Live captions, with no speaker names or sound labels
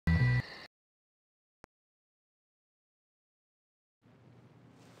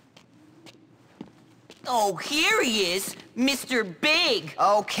Oh, here he is, Mr. Big.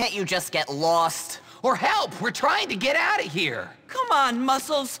 Oh, can't you just get lost? Or help! We're trying to get out of here! Come on,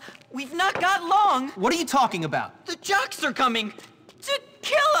 Muscles. We've not got long. What are you talking about? The jocks are coming to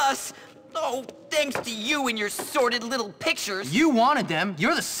kill us. Oh, thanks to you and your sordid little pictures. You wanted them.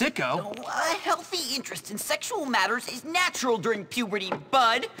 You're the sicko. Oh, a healthy interest in sexual matters is natural during puberty,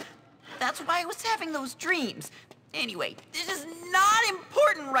 bud. That's why I was having those dreams. Anyway, this is not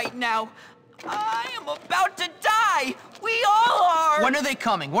important right now. I am about to die. We all are. When are they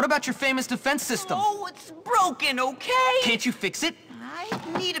coming? What about your famous defense system? Oh, it's broken, okay? Can't you fix it?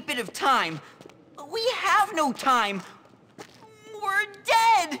 I need a bit of time. We have no time. We're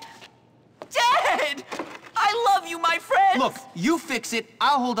dead. Dead! I love you, my friend! Look, you fix it,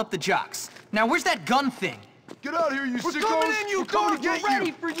 I'll hold up the jocks. Now, where's that gun thing? Get out of here, you sickos! We're coming in, you dogs! We're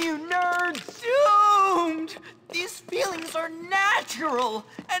Ready for you, nerds! Doomed! These feelings are natural,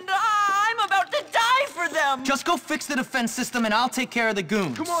 and I'm about to die for them! Just go fix the defense system and I'll take care of the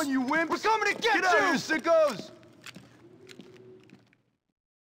goons. Come on, you wimps! We're coming to get Get out of here, sickos!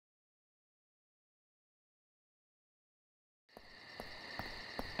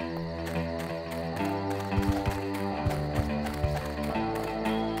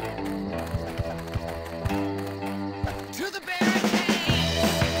 To the barricades!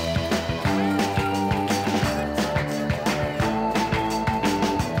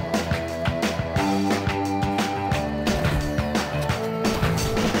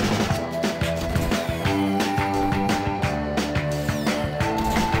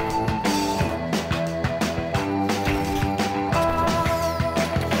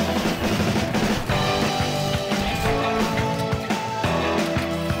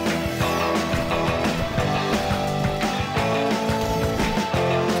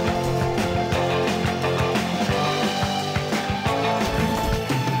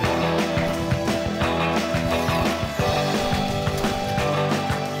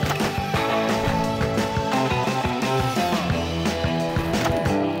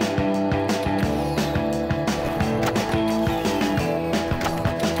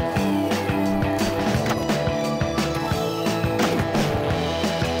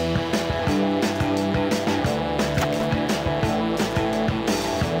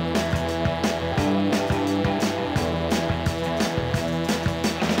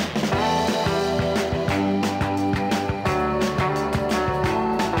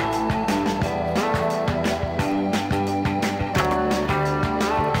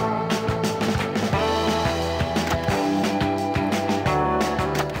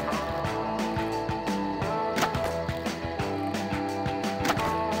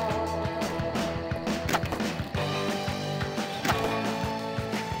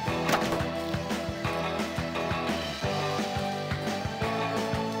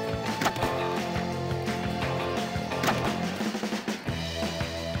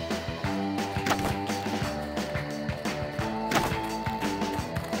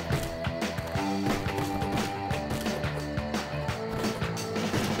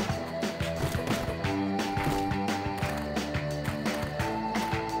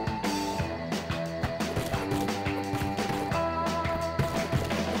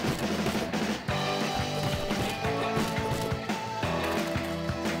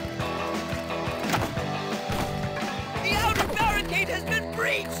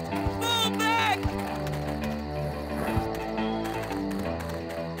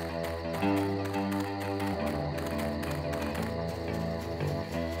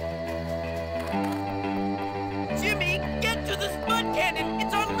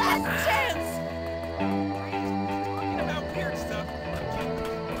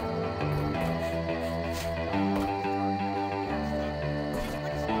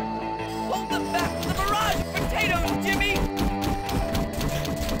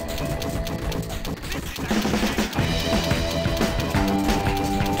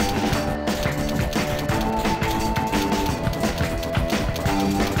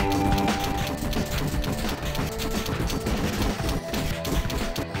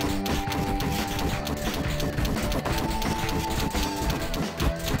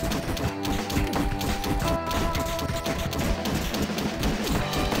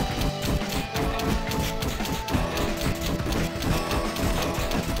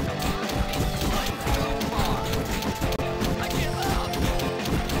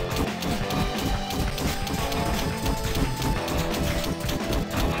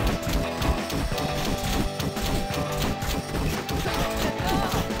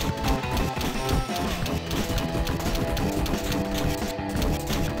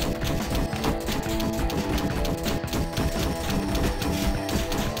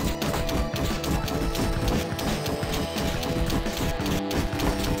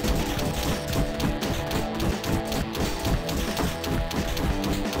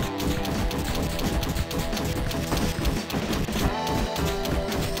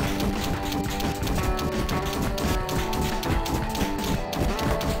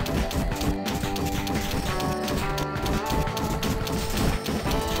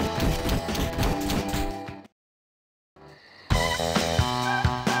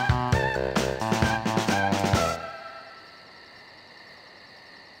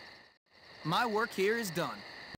 My work here is done.